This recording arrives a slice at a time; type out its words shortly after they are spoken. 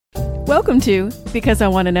Welcome to Because I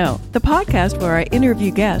Want to Know, the podcast where I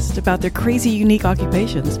interview guests about their crazy, unique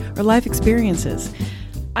occupations or life experiences.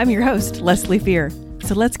 I'm your host, Leslie Fear.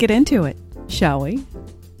 So let's get into it, shall we?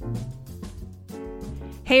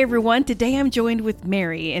 Hey everyone, today I'm joined with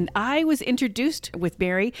Mary, and I was introduced with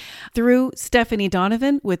Mary through Stephanie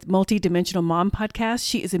Donovan with Multidimensional Mom Podcast.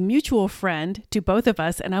 She is a mutual friend to both of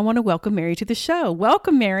us, and I want to welcome Mary to the show.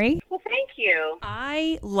 Welcome, Mary. Well, thank you.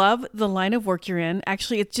 I love the line of work you're in.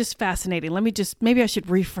 Actually, it's just fascinating. Maybe I should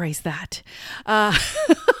rephrase that.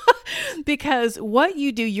 Because what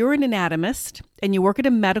you do, you're an anatomist, and you work at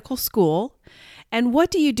a medical school. And what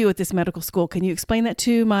do you do at this medical school? Can you explain that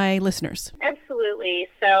to my listeners? Absolutely.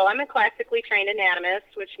 So I'm a classically trained anatomist,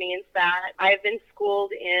 which means that I've been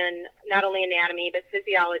schooled in not only anatomy, but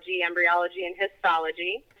physiology, embryology, and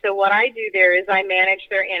histology. So what I do there is I manage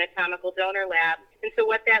their anatomical donor lab. And so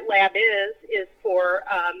what that lab is for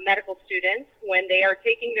medical students, when they are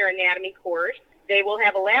taking their anatomy course, they will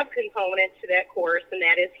have a lab component to that course, and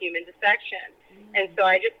that is human dissection. And so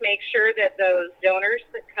I just make sure that those donors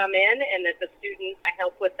that come in and that the students, I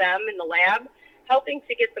help with them in the lab, helping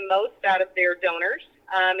to get the most out of their donors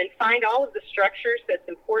and find all of the structures that's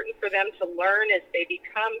important for them to learn as they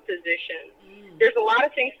become physicians. There's a lot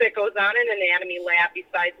of things that goes on in an anatomy lab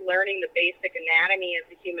besides learning the basic anatomy of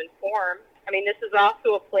the human form. I mean, this is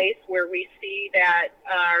also a place where we see that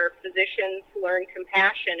our physicians learn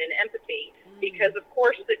compassion and empathy because, of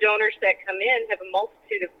course, the donors that come in have a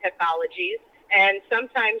multitude of pathologies. And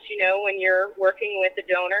sometimes, when you're working with a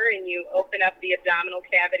donor and you open up the abdominal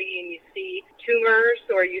cavity and you see tumors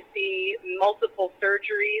or you see multiple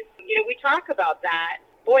surgeries, we talk about that.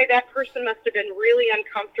 Boy, that person must have been really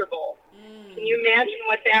uncomfortable. Can you imagine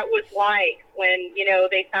what that was like when,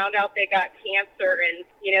 they found out they got cancer and,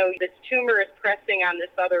 this tumor is pressing on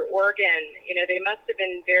this other organ? They must have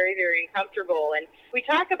been very, very uncomfortable. And we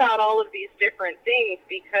talk about all of these different things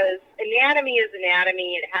because anatomy is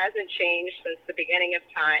anatomy. It hasn't changed since the beginning of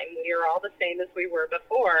time. We are all the same as we were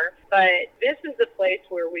before. But this is a place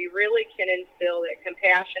where we really can instill that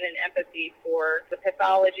compassion and empathy for the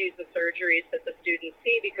pathologies and surgeries that the students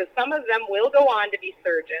see, because some of them will go on to be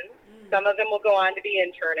surgeons. Some of them will go on to be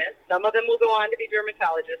internists. Some of them will go on to be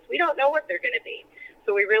dermatologists. We don't know what they're going to be.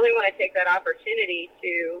 So we really want to take that opportunity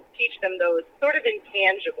to teach them those sort of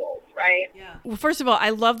intangibles, right? Yeah. Well, first of all, I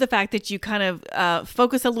love the fact that you kind of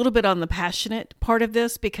focus a little bit on the passionate part of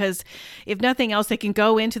this, because if nothing else, they can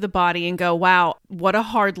go into the body and go, wow, what a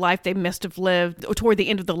hard life they must have lived toward the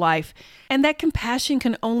end of the life. And that compassion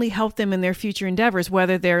can only help them in their future endeavors,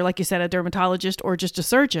 whether they're, like you said, a dermatologist or just a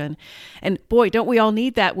surgeon. And boy, don't we all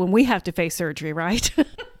need that when we have to face surgery, right?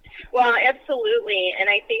 Well, absolutely. And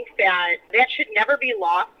I think that should never be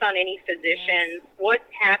lost on any physicians, what's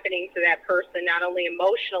happening to that person, not only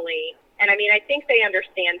emotionally. And I mean, I think they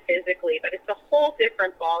understand physically, but it's a whole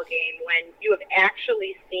different ballgame when you have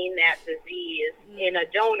actually seen that disease in a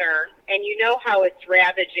donor and you know how it's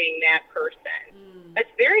ravaging that person.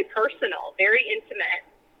 It's very personal, very intimate.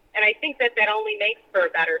 And I think that only makes for a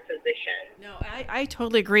better physician. No, I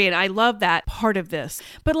totally agree. And I love that part of this.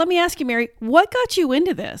 But let me ask you, Mary, what got you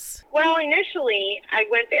into this? Well, initially, I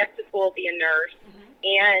went back to school to be a nurse.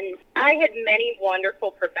 And I had many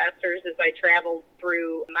wonderful professors as I traveled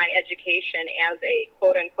through my education as a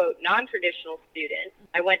quote-unquote non-traditional student.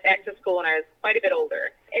 I went back to school when I was quite a bit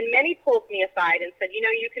older. And many pulled me aside and said,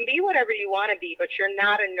 you can be whatever you want to be, but you're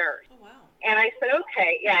not a nurse. Oh, wow. And I said,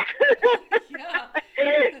 okay, yeah.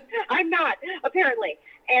 I'm not, apparently.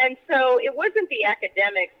 And so it wasn't the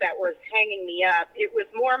academics that was hanging me up. It was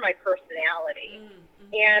more my personality.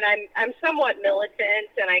 And I'm somewhat militant,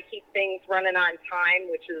 and I keep things running on time,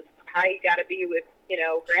 which is how you got to be with,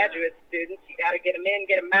 graduate students. You got to get them in,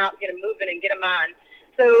 get them out, get them moving, and get them on.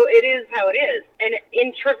 So it is how it is. And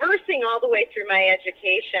in traversing all the way through my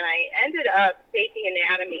education, I ended up taking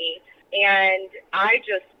anatomy, and I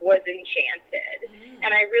just was enchanted.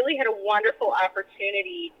 And I really had a wonderful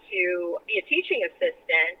opportunity to be a teaching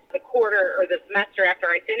assistant the quarter or the semester after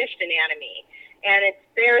I finished anatomy. And it's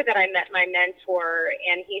there that I met my mentor,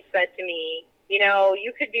 and he said to me,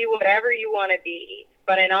 you could be whatever you want to be,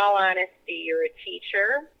 but in all honesty, you're a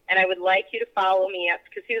teacher, and I would like you to follow me up,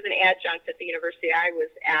 because he was an adjunct at the university I was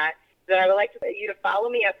at, that I would like you to follow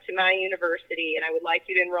me up to my university, and I would like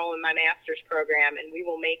you to enroll in my master's program, and we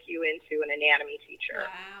will make you into an anatomy teacher.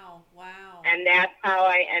 Wow. And that's how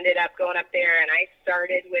I ended up going up there, and I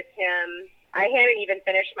started with him. I hadn't even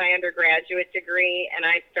finished my undergraduate degree, and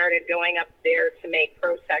I started going up there to make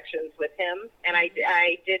pro sections with him. And I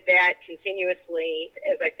did that continuously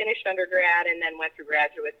as I finished undergrad and then went through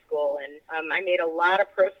graduate school. And I made a lot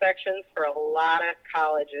of pro sections for a lot of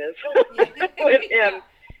colleges with him.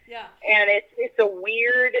 Yeah. And it's a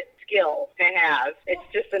weird skill to have. It's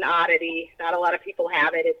just an oddity. Not a lot of people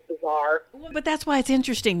have it. It's bizarre. But that's why it's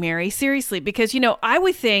interesting, Mary, seriously, because, I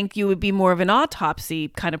would think you would be more of an autopsy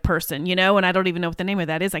kind of person, and I don't even know what the name of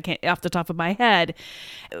that is. I can't off the top of my head.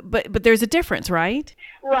 But there's a difference, right?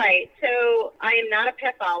 Right. So I am not a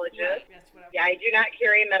pathologist. Right. Yeah, I do not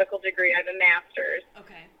carry a medical degree. I have a master's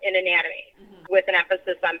in anatomy with an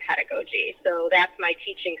emphasis on pedagogy. So that's my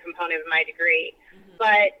teaching component of my degree.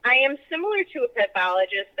 But I am similar to a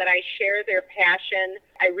pathologist that I share their passion.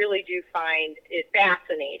 I really do find it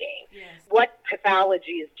fascinating what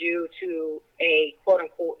pathologies do to a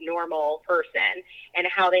quote-unquote normal person and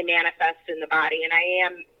how they manifest in the body. And I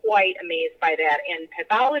am quite amazed by that. And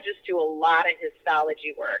pathologists do a lot of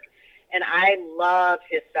histology work. And I love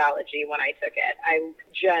histology when I took it. I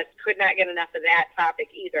just could not get enough of that topic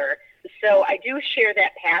either. So I do share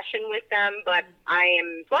that passion with them, but I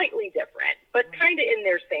am slightly different, but kind of in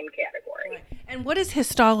their same category. Right. And what is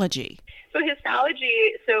histology?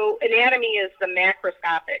 So anatomy is the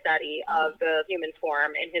macroscopic study of the human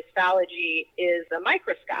form, and histology is the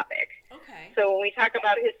microscopic. Okay. So when we talk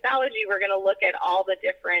about histology, we're going to look at all the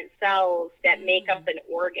different cells that make up an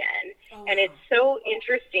organ. And it's so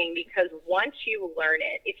interesting because once you learn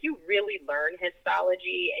it, if you really learn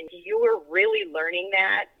histology and you are really learning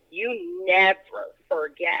that, you never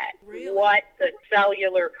forget what the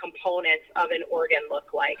cellular components of an organ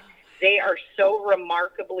look like. They are so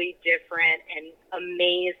remarkably different and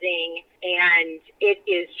amazing, and it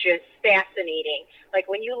is just fascinating. Like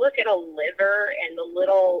when you look at a liver and the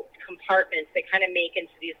little compartments, they kind of make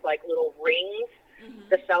into these like little rings.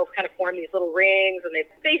 The cells kind of form these little rings, and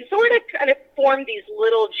they sort of kind of form these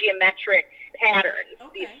little geometric patterns,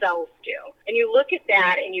 these cells do. And you look at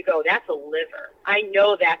that and you go, that's a liver. I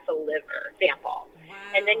know that's a liver sample. Wow.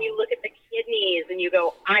 And then you look at the kidneys and you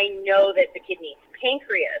go, I know that's a kidney.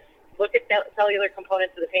 Pancreas. Look at the cellular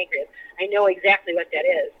components of the pancreas. I know exactly what that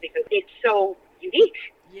is because it's so unique.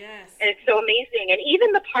 Yes. And it's so amazing. And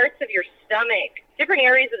even the parts of your stomach, different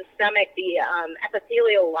areas of the stomach, the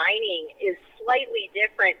epithelial lining is slightly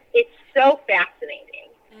different. It's so fascinating.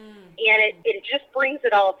 And it just brings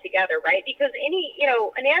it all together, right? Because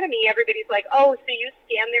anatomy, everybody's like, oh, so you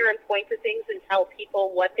stand there and point to things and tell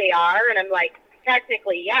people what they are? And I'm like,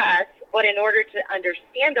 technically, yes. But in order to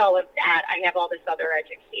understand all of that, I have all this other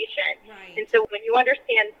education. Right. And so when you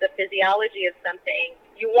understand the physiology of something,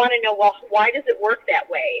 you want to know, well, why does it work that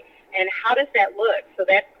way? And how does that look? So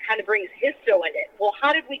that kind of brings histo in it. Well,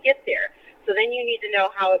 how did we get there? So then you need to know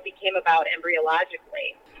how it became about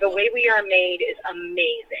embryologically. The way we are made is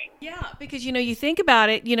amazing. Yeah, because, you think about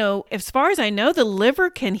it, as far as I know, the liver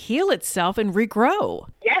can heal itself and regrow.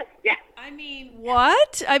 Yes. I mean,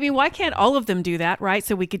 what? I mean, why can't all of them do that, right?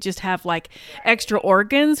 So we could just have like extra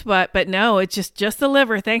organs, but no, it's just the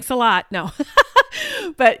liver. Thanks a lot. No.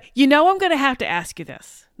 But I'm going to have to ask you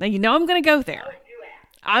this. Now, I'm going to go there.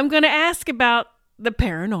 I'm going to ask about the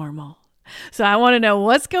paranormal. So I want to know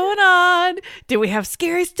what's going on. Do we have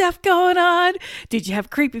scary stuff going on? Did you have a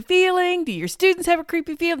creepy feeling? Do your students have a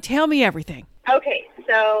creepy feeling? Tell me everything. Okay,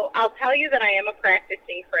 so I'll tell you that I am a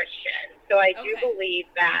practicing Christian. So I do believe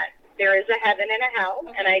that there is a heaven and a hell,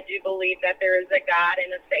 and I do believe that there is a God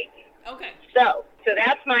and a Satan. Okay. So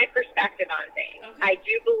that's my perspective on things. Okay. I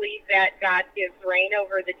do believe that God gives reign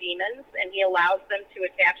over the demons, and he allows them to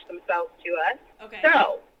attach themselves to us. Okay.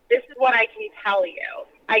 So this is what I can tell you.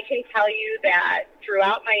 I can tell you that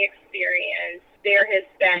throughout my experience, there has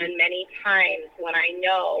been many times when I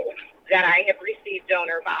know that I have received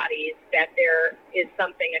donor bodies, that there is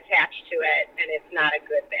something attached to it, and it's not a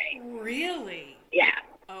good thing. Really? Yeah.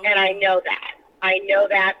 Oh. And I know that. I know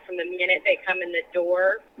that from the minute they come in the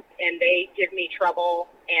door and they give me trouble,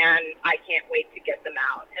 and I can't wait to get them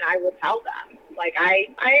out. And I will tell them. Like, I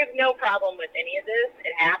have no problem with any of this.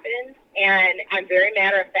 It happens. And I'm very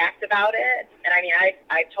matter of fact about it. And I mean,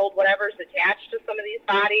 I've told whatever's attached to some of these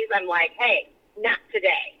bodies, I'm like, hey, not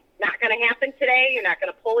today. Not going to happen today. You're not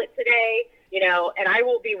going to pull it today. And I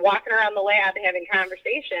will be walking around the lab having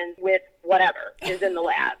conversations with whatever is in the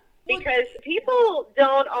lab. Because people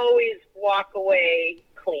don't always walk away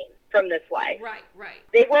clean from this life. Right.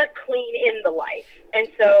 They weren't clean in the life. And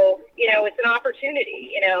so, it's an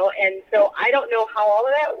opportunity, and so I don't know how all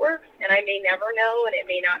of that works, and I may never know, and it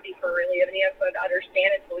may not be for really any of us to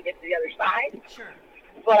understand until we get to the other side. Sure.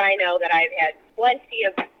 But I know that I've had plenty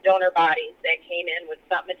of donor bodies that came in with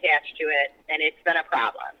something attached to it, and it's been a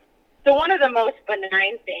problem. So one of the most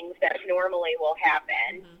benign things that normally will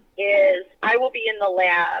happen is I will be in the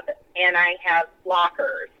lab, and I have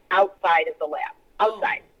lockers outside of the lab.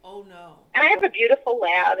 Outside. Oh, no. And I have a beautiful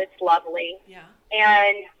lab. It's lovely. Yeah.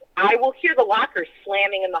 And I will hear the lockers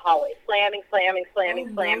slamming in the hallway, slamming.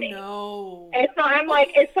 No. And so I'm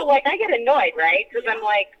like, I get annoyed, right? Because I'm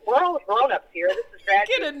like, we're all grown-ups here. This is graduate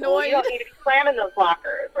Get school. annoyed. You don't need to be slamming those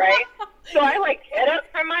lockers, right? So I get up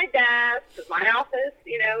from my desk, because my office,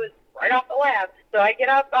 is right off the lab. So I get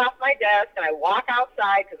up off my desk and I walk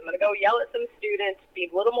outside because I'm going to go yell at some students, be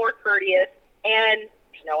a little more courteous, and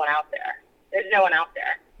there's no one out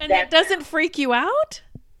there. And that doesn't freak you out?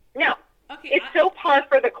 No. Okay. It's so par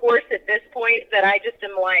for the course at this point that I just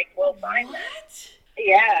am like, well, fine. What?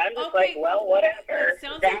 Yeah, I'm just Okay. well, whatever.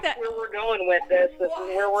 That's where we're going with this. This is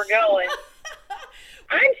where we're going.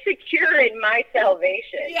 I'm secure in my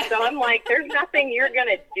salvation. Yeah. So I'm like, there's nothing you're going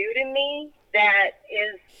to do to me that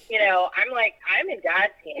is, I'm in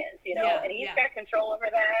God's hands, and he's got control over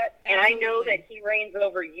that. And I know that he reigns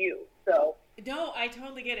over you. So. No, I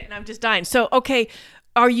totally get it. And I'm just dying. So, okay,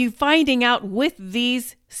 are you finding out with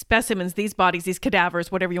these specimens, these bodies, these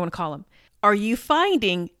cadavers, whatever you want to call them, are you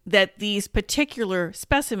finding that these particular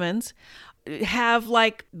specimens have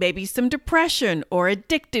maybe some depression or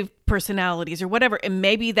addictive personalities or whatever, and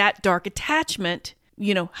maybe that dark attachment,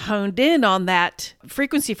 honed in on that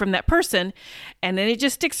frequency from that person, and then it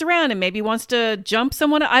just sticks around and maybe wants to jump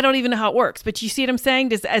someone? I don't even know how it works, but you see what I'm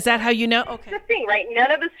saying? Is that how you know? Okay. That's the thing, right?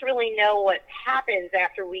 None of us really know what happens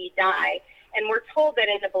after we die, and we're told that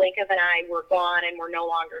in the blink of an eye we're gone and we're no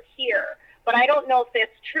longer here. But I don't know if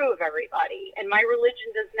that's true of everybody, and my religion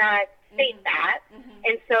does not state that,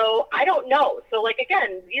 and so I don't know. So,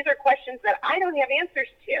 again, these are questions that I don't have answers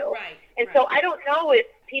to, Right. And so I don't know if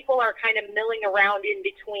people are kind of milling around in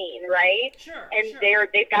between, right? Sure. And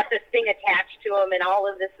they've got this thing attached to them, and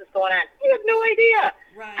all of this is going on. I have no idea.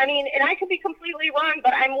 Right. I mean, and I could be completely wrong,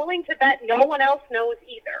 but I'm willing to bet no one else knows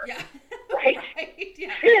either. Yeah. Right? Right.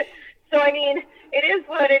 Yeah. So, I mean, it is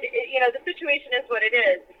what it, the situation is what it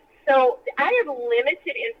is. So I have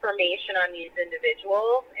limited information on these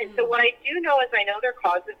individuals. And so what I do know is I know their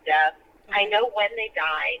cause of death. I know when they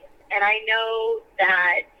died. And I know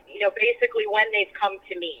that, basically when they've come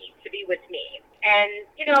to me, to be with me. And,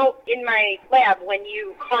 in my lab, when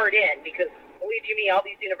you card in, because believe you me, all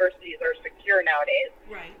these universities are secure nowadays.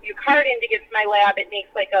 Right. You card in to get to my lab, it makes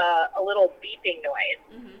a little beeping noise.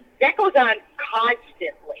 Mm-hmm. That goes on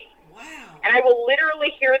constantly. Wow. And I will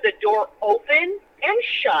literally hear the door open and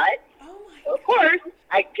shut. Oh my. So of course,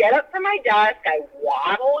 I get up from my desk, I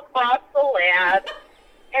waddle across the lab,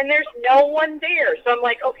 and there's no one there. So I'm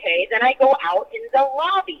like, okay, then I go out in the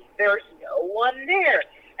lobby. There's no one there.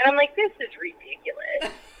 And I'm like, this is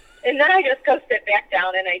ridiculous. And then I just go sit back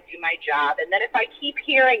down and I do my job. And then if I keep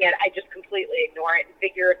hearing it, I just completely ignore it and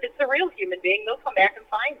figure if it's a real human being, they'll come back and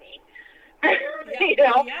find me.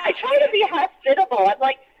 I try to be hospitable. I'm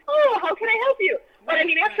like, oh, how can I help you? But I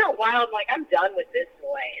mean, after a while, I'm like, I'm done with this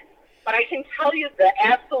noise. But I can tell you the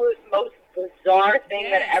absolute most bizarre thing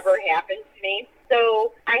that ever happened to me.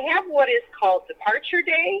 So I have what is called departure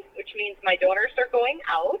day, which means my donors are going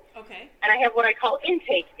out. Okay. And I have what I call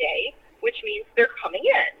intake day, which means they're coming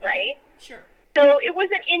in, right? Sure. So it was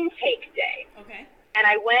an intake day. Okay. And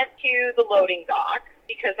I went to the loading dock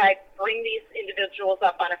because I bring these individuals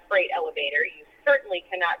up on a freight elevator. You certainly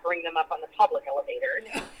cannot bring them up on the public elevators.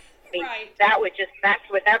 No. I mean, Right. that would just mess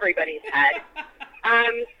with everybody's head.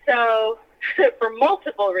 So for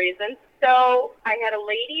multiple reasons. So I had a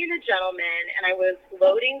lady and a gentleman, and I was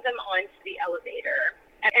loading them onto the elevator.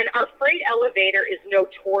 And our freight elevator is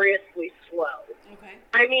notoriously slow. Okay.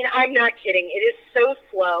 I mean, I'm not kidding. It is so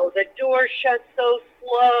slow. The door shuts so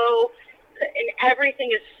slow, and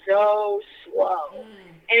everything is so slow.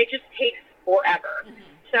 And it just takes forever. Mm-hmm.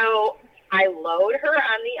 So I load her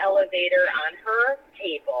on the elevator on her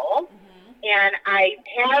table, and I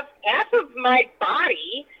have half of my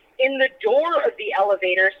body in the door of the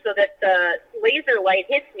elevator so that the laser light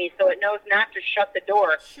hits me so it knows not to shut the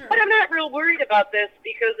door. Sure. But I'm not real worried about this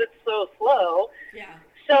because it's so slow. Yeah.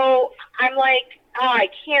 So I'm like, oh, I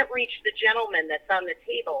can't reach the gentleman that's on the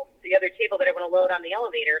table, the other table that I want to load on the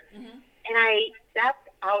elevator. And I stepped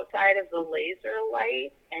outside of the laser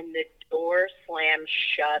light, and the door slammed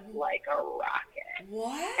shut like a rocket.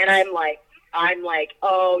 What? And I'm like,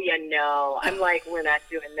 oh, I'm like, we're not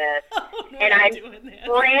doing this. Oh, no, and I'm doing this.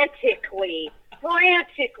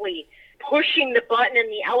 frantically pushing the button in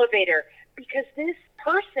the elevator because this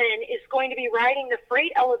person is going to be riding the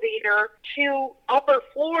freight elevator to upper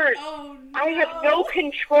floors. Oh, no. I have no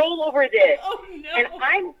control over this. Oh, no. And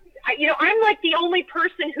I'm like the only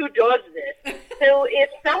person who does this. So if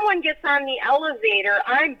someone gets on the elevator,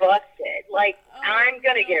 I'm busted. Like, I'm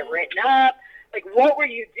going to get written up. Like, what were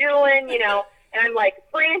you doing? And I'm like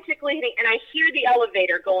frantically hitting, and I hear the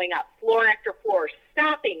elevator going up, floor after floor,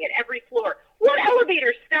 stopping at every floor. What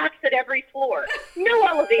elevator stops at every floor? No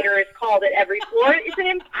elevator is called at every floor. It's an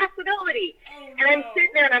impossibility. Oh, no. And I'm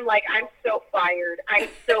sitting there, and I'm like, I'm so fired. I'm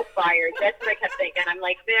so fired. That's what I kept thinking. I'm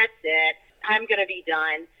like, that's it. I'm going to be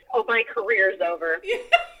done. Oh, my career's over.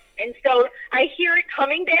 And so I hear it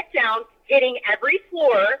coming back down, hitting every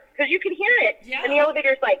floor, because you can hear it. Yeah. And the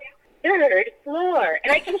elevator's like, third floor.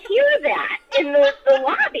 And I can hear that in the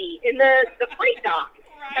lobby, in the freight dock.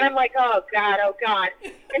 Right. And I'm like, oh, God, oh, God.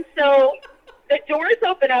 And so the doors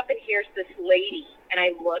open up, and here's this lady. And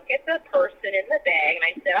I look at the person in the bag, and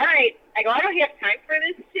I said, all right. I go, I don't have time for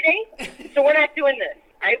this today, so we're not doing this.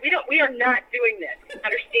 We are not doing this.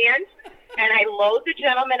 Understand? And I load the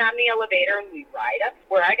gentleman on the elevator, and we ride up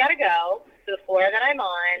where I got to go to the floor that I'm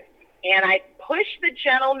on. And I push the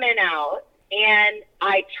gentleman out, and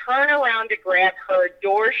I turn around to grab her.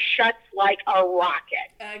 Door shuts like a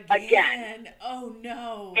rocket. Again. Oh,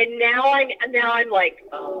 no. And now I'm like,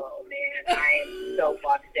 oh, man, I am so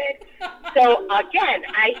busted. So, again,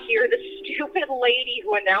 I hear the stupid lady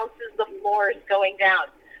who announces the floor is going down.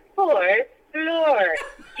 Fourth floor.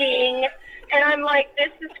 Ding. And I'm like,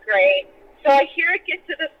 this is great. So I hear it get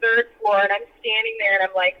to the third floor, and I'm standing there, and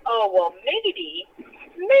I'm like, oh, well, maybe,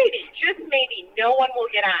 just maybe, no one will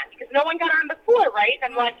get on. Because no one got on before, right?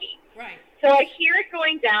 I'm lucky. Right. So I hear it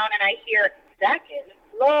going down, and I hear second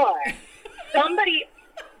floor. Somebody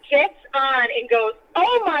gets on and goes,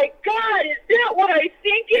 oh, my God, is that what I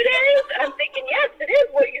think it is? And I'm thinking, yes, it is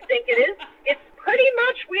what you think it is. It's pretty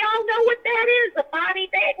much, we all know what that is. A body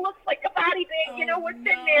bag looks like a body bag. You know what's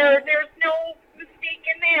in there. There's no mistake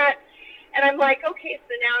in that. And I'm like, okay,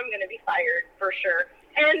 so now I'm going to be fired for sure.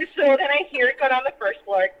 And so then I hear it go down the first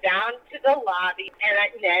floor, down to the lobby, and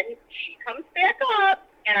then she comes back up,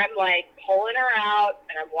 and I'm like pulling her out,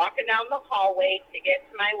 and I'm walking down the hallway to get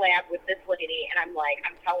to my lab with this lady, and I'm like,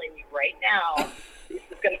 I'm telling you right now, this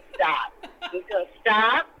is going to stop. This is going to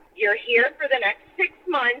stop. You're here for the next 6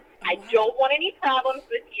 months. I don't want any problems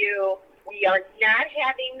with you. We are not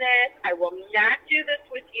having this. I will not do this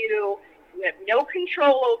with you. You have no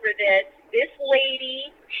control over this. This lady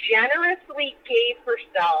generously gave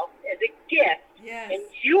herself as a gift, Yes. and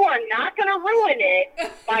you are not going to ruin it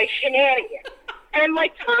by shenanigans. And I'm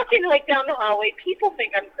like talking like down the hallway. People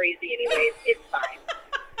think I'm crazy anyways. It's fine.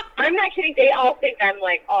 I'm not kidding. They all think I'm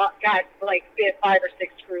like, oh, got like 5 or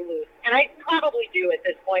 6 screw loose. And I probably do at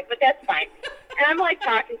this point, but that's fine. And I'm like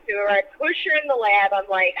talking to her. I push her in the lab. I'm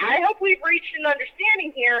like, I hope we've reached an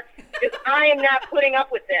understanding here because I am not putting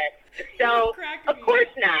up with this. So, of course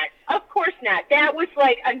not. Of course not. That was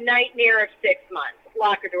like a nightmare of 6 months.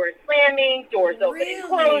 Locker doors slamming, doors open and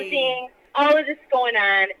closing, all of this going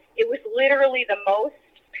on. It was literally the most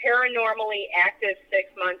paranormally active 6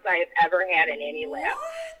 months I have ever had in any lab.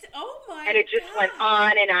 What? Oh, my And it just God. went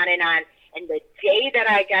on and on and on. And the day that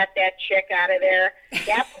I got that chick out of there,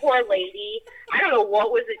 that poor lady, I don't know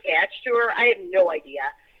what was attached to her. I have no idea.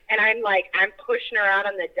 And I'm like, I'm pushing her out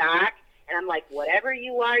on the dock, and I'm like, whatever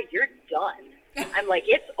you are, you're done. I'm like,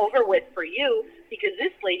 it's over with for you because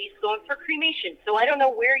this lady's going for cremation. So I don't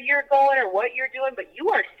know where you're going or what you're doing, but you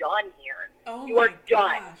are done here. Oh, You are my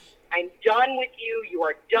done. gosh. I'm done with you. You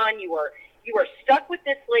are done. You are stuck with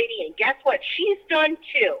this lady, and guess what? She's done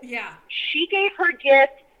too. Yeah. She gave her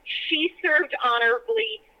gift. She served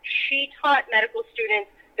honorably. She taught medical students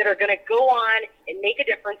that are going to go on and make a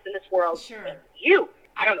difference in this world. Sure. And you,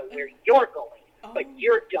 I don't know where you're going, but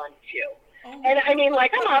you're done too. Oh, And I mean,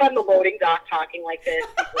 like, I'm out on the loading dock talking like this.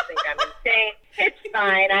 People think I'm insane. It's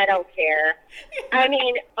fine. I don't care. I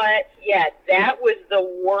mean, but yeah, that was the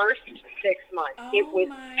worst 6 months. Oh, It was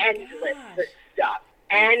my endless gosh. for stuff.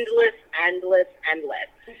 Endless, endless, endless.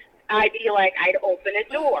 I'd be like, I'd open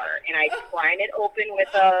a door, and I'd pry it open with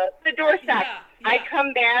the door stop. Yeah, I'd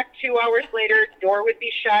come back 2 hours later, door would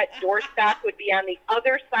be shut, door stop would be on the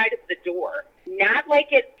other side of the door. Not like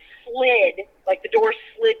it slid, like the door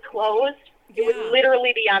slid closed. It would Yeah.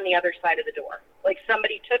 literally be on the other side of the door. Like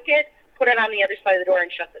somebody took it, put it on the other side of the door,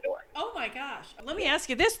 and shut the door. Oh, my gosh. Let me ask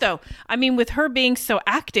you this, though. I mean, with her being so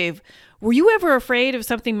active, were you ever afraid of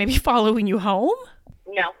something maybe following you home?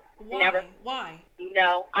 No, Why? never. Why?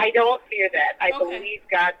 No, I don't fear that. I Okay. believe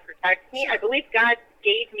God protects me. Sure. I believe God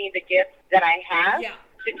gave me the gift that I have Yeah.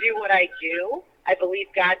 to do what I do. I believe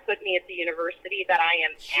God put me at the university that I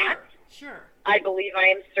am at. Sure. I believe I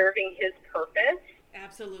am serving His purpose,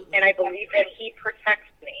 Absolutely. and I believe that He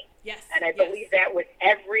protects me. Yes. And I yes. believe that with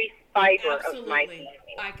every fiber of my Absolutely. being.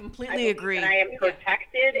 I I completely believe agree. that I am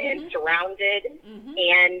protected and surrounded. Mhm.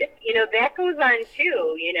 And, that goes on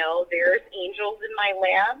too. There's angels in my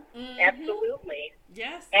lab. Mhm. Absolutely.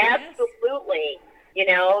 Yes. Yes. Absolutely. You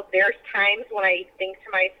know, there's times when I think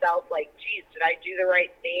to myself, like, geez, did I do the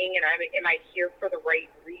right thing? And am I here for the right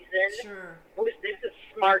reason? Sure. Was this a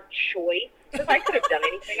smart choice? Because I could have done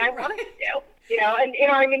anything I wanted to do. You know,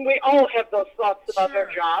 and I mean, we all have those thoughts about Sure.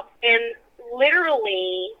 our jobs. And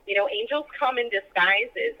literally, you know, angels come in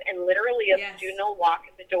disguises, and literally a Yes. student will walk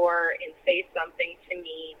in the door and say something to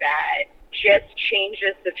me that just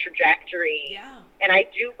changes the trajectory. Yeah. And I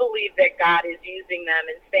do believe that God is using them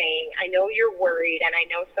and saying, I know you're worried, and I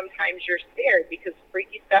know sometimes you're scared because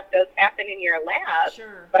freaky stuff does happen in your lab,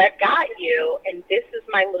 Sure. but I've got you, and this is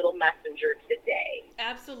my little messenger today.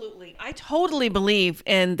 Absolutely. I totally believe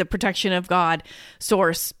in the protection of God,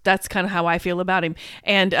 source. That's kind of how I feel about him.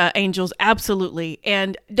 And angels, absolutely.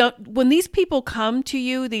 And when these people come to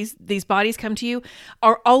you, these bodies come to you,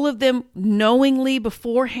 are all of them knowingly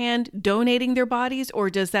beforehand donating their bodies,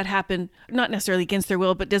 or does that happen not necessarily against their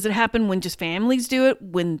will, but does it happen when just families do it,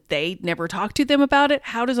 when they never talk to them about it?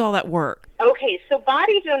 How does all that work? Okay, so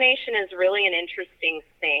body donation is really an interesting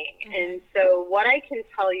thing. And so what I can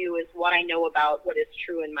tell you is what I know about what is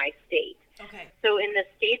true in my state. Okay. So in the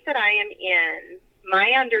state that I am in,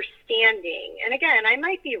 my understanding, and again, I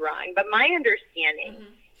might be wrong, but my understanding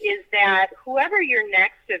is that whoever your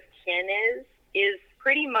next of kin is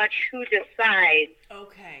pretty much who decides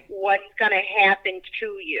Okay. what's going to happen to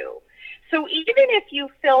you. So even if you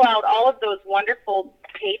fill out all of those wonderful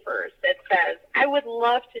papers that says, I would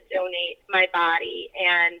love to donate my body,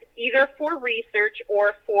 and either for research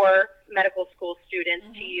or for medical school students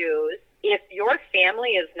to use, if your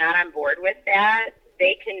family is not on board with that,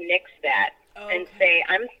 they can nix that and say,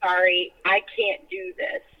 I'm sorry, I can't do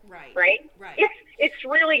this. Right. Right? Right. It's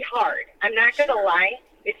really hard. I'm not going to lie.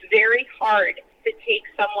 It's very hard to take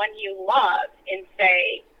someone you love and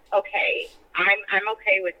say, okay, I'm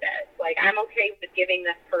okay with this. Like, I'm okay with giving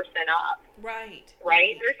this person up. Right.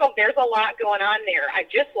 Right? There's a lot going on there. I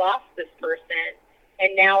just lost this person, and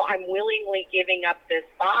now I'm willingly giving up this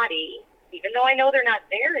body, even though I know they're not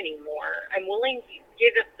there anymore. I'm willing to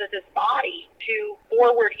give up this body to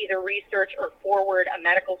forward either research or forward a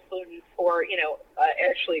medical student for,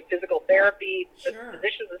 actually physical therapy, Sure.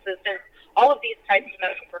 physician's assistants, all of these types of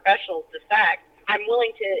medical professionals to sex. I'm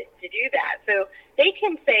willing to do that. So they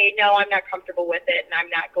can say, no, I'm not comfortable with it, and I'm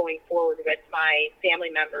not going forward with my family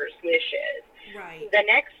members' wishes. Right. The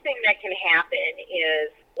next thing that can happen is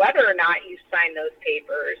whether or not you sign those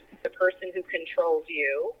papers, the person who controls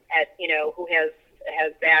you, who has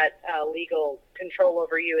that legal control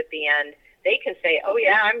over you at the end, they can say, oh,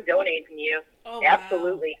 yeah, I'm donating you. Oh,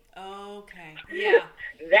 absolutely. Wow. Okay. Yeah.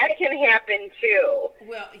 That can happen too.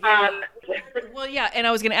 Well, yeah. Well, yeah, and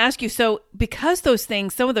I was going to ask you, so because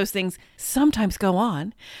some of those things sometimes go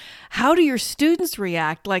on, how do your students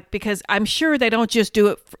react? Like, because I'm sure they don't just do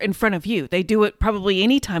it in front of you. They do it probably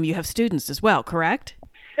anytime you have students as well, correct?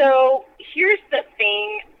 So here's the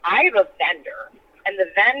thing. I have a vendor, and the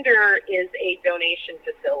vendor is a donation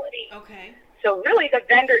facility. Okay. So really the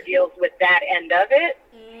vendor deals with that end of it.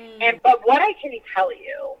 But what I can tell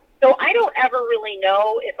you, so I don't ever really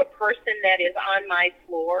know if a person that is on my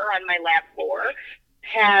lab floor,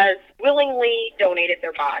 has willingly donated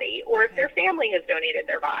their body, or if their family has donated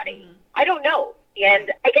their body. I don't know.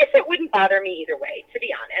 And I guess it wouldn't bother me either way, to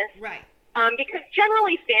be honest. Right. Because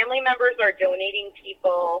generally family members are donating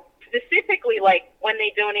people specifically like when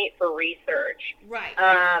they donate for research. Right.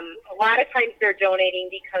 A lot of times they're donating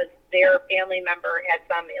because their family member had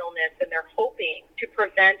some illness and they're hoping to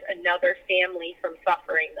prevent another family from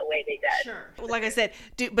suffering the way they did. Sure. Well, like I said,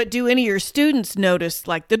 do any of your students notice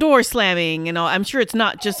like the door slamming and all? I'm sure it's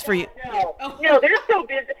not just for you. No, they're so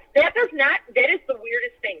busy. That is the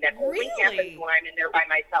weirdest thing. That only Really? happens when I'm in there by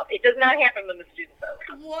myself. It does not happen when the students are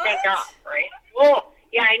around. What? Thank God, right? Oh,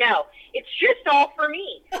 yeah, I know. It's just all for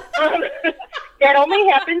me. That only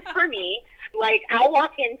happens for me. Like, I'll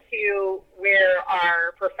walk into where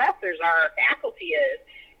our professors, our faculty is,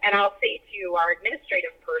 and I'll say to our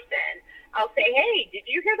administrative person, I'll say, hey, did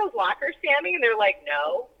you hear those lockers slamming? And they're like,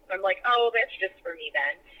 no. I'm like, oh, that's just for me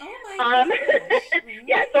then. Oh, my gosh.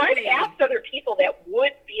 Yeah, so I've Really? asked other people that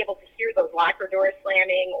would be able to hear those locker doors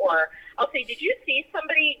slamming, or I'll say, did you see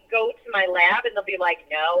somebody go to my lab? And they'll be like,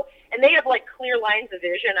 no. And they have, like, clear lines of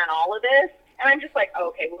vision on all of this. And I'm just like,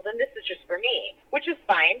 okay, well, then this is just for me, which is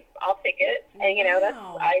fine. I'll take it. And,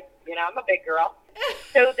 Wow. I'm a big girl.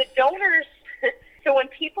 So the donors, so when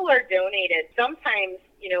people are donated, sometimes,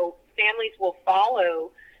 families will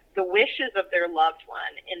follow the wishes of their loved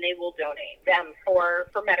one, and they will donate them for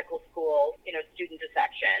medical school, student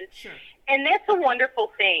dissection. Sure. And that's a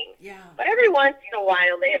wonderful thing. Yeah. But every once in a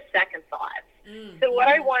while, they have second thoughts. Mm. So what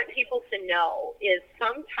I want people to know is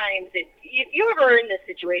sometimes if you ever are in this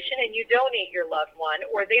situation and you donate your loved one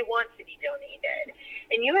or they want to be donated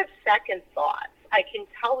and you have second thoughts, I can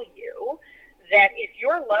tell you that if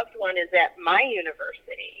your loved one is at my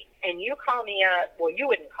university and you call me up, well, you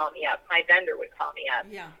wouldn't call me up, my vendor would call me up,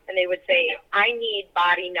 Yeah. and they would say, I need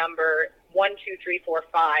body number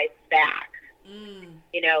 12345 back.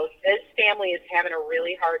 You know, this family is having a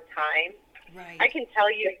really hard time. Right. I can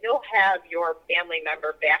tell you, you'll have your family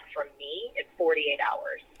member back from me in 48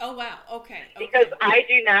 hours. Oh, wow. Okay. Because I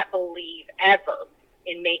do not believe ever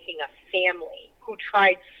in making a family who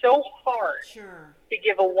tried so hard Sure. to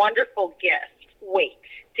give a wonderful gift wait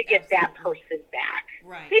to get that person back.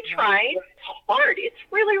 Right. They tried hard. It's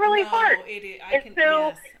really, really hard. It is. I And can, so,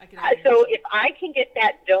 yes, I can imagine. so if I can get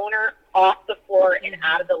that donor off the floor and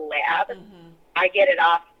out of the lab, I get it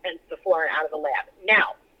off and the floor and out of the lab.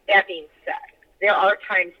 Now, that being said, there are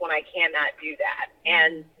times when I cannot do that.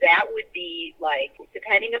 And that would be like,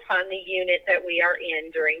 depending upon the unit that we are in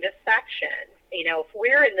during dissection, you know, if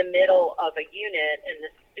we're in the middle of a unit and the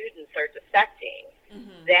students are dissecting,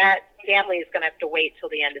 that family is going to have to wait till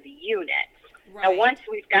the end of the unit. Right. Now, once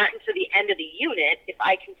we've gotten to the end of the unit, if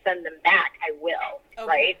I can send them back, I will,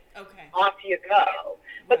 right? Okay. Off you go.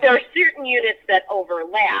 But there are certain units that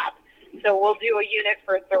overlap. So we'll do a unit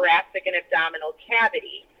for thoracic and abdominal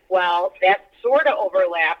cavity. Well, that sort of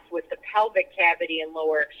overlaps with the pelvic cavity and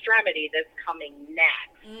lower extremity that's coming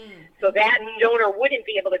next. So that donor wouldn't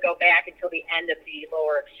be able to go back until the end of the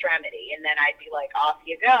lower extremity. And then I'd be like, off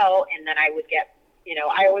you go. And then I would get, you know,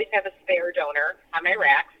 I always have a spare donor on my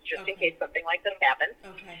racks just in case something like this happens.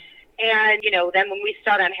 Okay. And, you know, then when we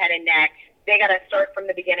start on head and neck, they got to start from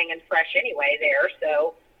the beginning and fresh anyway there.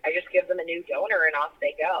 So I just give them a new donor and off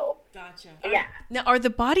they go. Gotcha. Yeah. Now, are the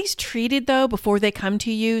bodies treated though before they come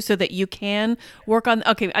to you so that you can work on?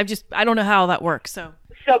 Okay, I don't know how that works. So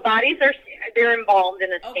bodies they're embalmed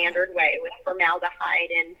in a standard way with formaldehyde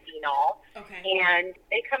and phenol. Okay. And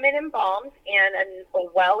they come in embalmed, and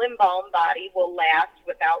a well-embalmed body will last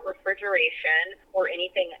without refrigeration or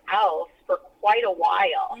anything else for quite a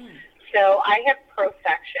while. So I have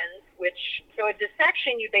prosections, so a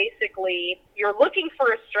dissection, you're looking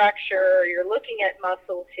for a structure, you're looking at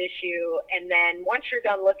muscle tissue, and then once you're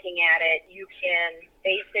done looking at it, you can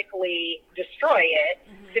basically destroy it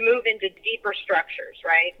to move into deeper structures,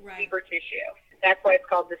 right? Deeper tissue. That's why it's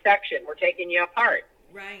called dissection. We're taking you apart.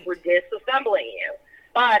 Right. We're disassembling you.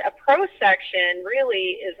 But a prosection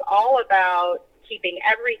really is all about keeping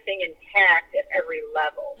everything intact at every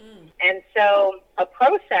level. And so a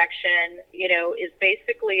prosection, you know, is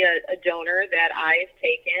basically a donor that I've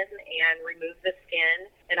taken and removed the skin,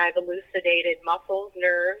 and I've elucidated muscles,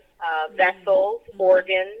 nerves, vessels,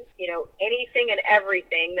 organs, you know, anything and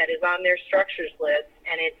everything that is on their structures list,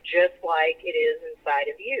 and it's just like it is inside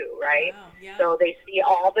of you, right? Wow, yeah. So they see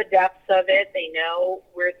all the depths of it. They know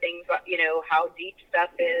where things, you know, how deep stuff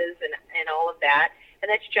is and all of that. And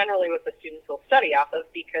that's generally what the students will study off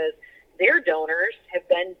of because their donors have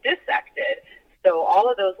been dissected. So all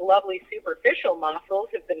of those lovely superficial muscles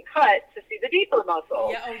have been cut to see the deeper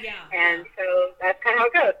muscles. Yeah, oh yeah. And so that's kind of how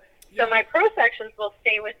it goes. So my prosections will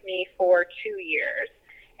stay with me for 2 years.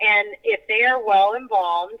 And if they are well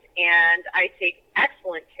embalmed, and I take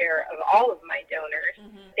excellent care of all of my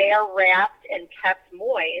donors, they are wrapped and kept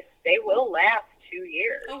moist, they will last 2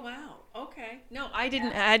 years. Oh, wow. Okay. No, I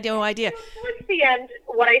had no idea. Towards the end,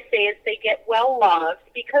 what I say is they get well loved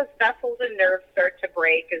because vessels and nerves start to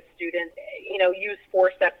break as students, you know, use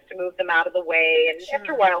forceps to move them out of the way. And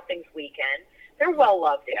after a while, things weaken. They're well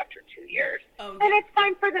loved after 2 years. Oh, and it's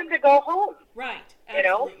time for them to go home. Right. You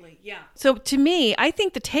know? Absolutely. Yeah. So to me, I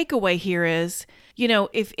think the takeaway here is, you know,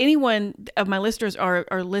 if anyone of my listeners are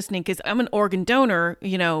listening, because I'm an organ donor,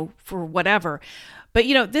 you know, for whatever. But,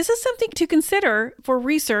 you know, this is something to consider for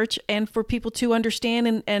research and for people to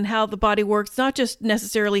understand and how the body works, not just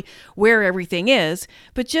necessarily where everything is,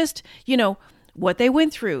 but just, you know, what they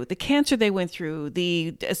went through, the cancer they went through,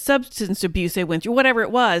 the substance abuse they went through, whatever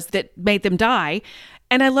it was that made them die.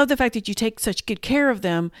 And I love the fact that you take such good care of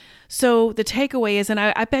them. So the takeaway is, and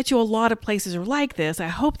I bet you a lot of places are like this, I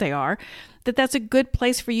hope they are, that's a good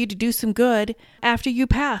place for you to do some good after you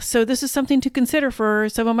pass. So this is something to consider for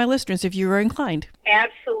some of my listeners if you are inclined.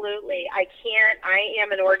 Absolutely. I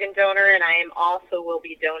am an organ donor, and I am also will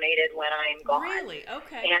be donated when I am gone. Really?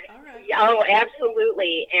 Okay. And, all right. Oh,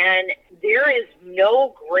 absolutely. And there is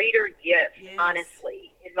no greater gift,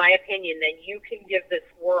 honestly, in my opinion, than you can give this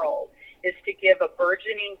world, is to give a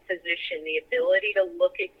burgeoning physician the ability to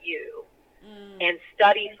look at you and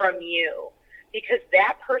study from you. Because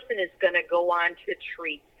that person is going to go on to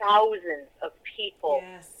treat thousands of people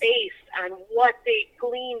based on what they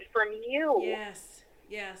gleaned from you. Yes.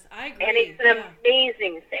 Yes, I agree. And it's an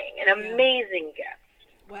amazing thing, an amazing gift.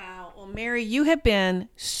 Wow. Well, Mary, you have been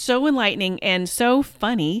so enlightening and so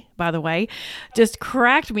funny, by the way, just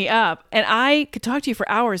cracked me up. And I could talk to you for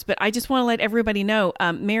hours, but I just want to let everybody know,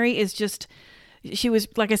 Mary is just, she was,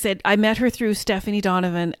 like I said, I met her through Stephanie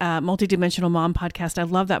Donovan, Multidimensional Mom podcast. I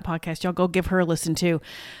love that podcast. Y'all go give her a listen too.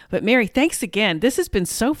 But Mary, thanks again. This has been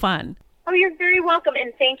so fun. Oh, you're very welcome.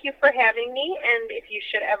 And thank you for having me. And if you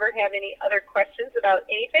should ever have any other questions about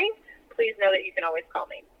anything, please know that you can always call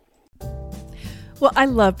me. Well, I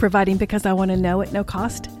love providing because I want to know at no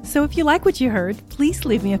cost. So if you like what you heard, please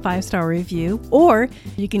leave me a 5-star review, or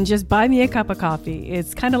you can just buy me a cup of coffee.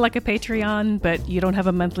 It's kind of like a Patreon, but you don't have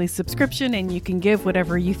a monthly subscription and you can give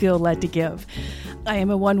whatever you feel led to give. I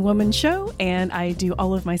am a one-woman show and I do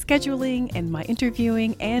all of my scheduling and my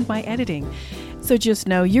interviewing and my editing. So just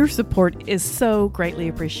know your support is so greatly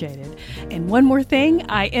appreciated. And one more thing,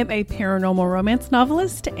 I am a paranormal romance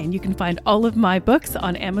novelist, and you can find all of my books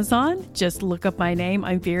on Amazon. Just look up my name.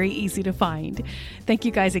 I'm very easy to find. Thank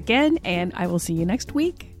you guys again, and I will see you next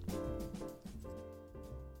week.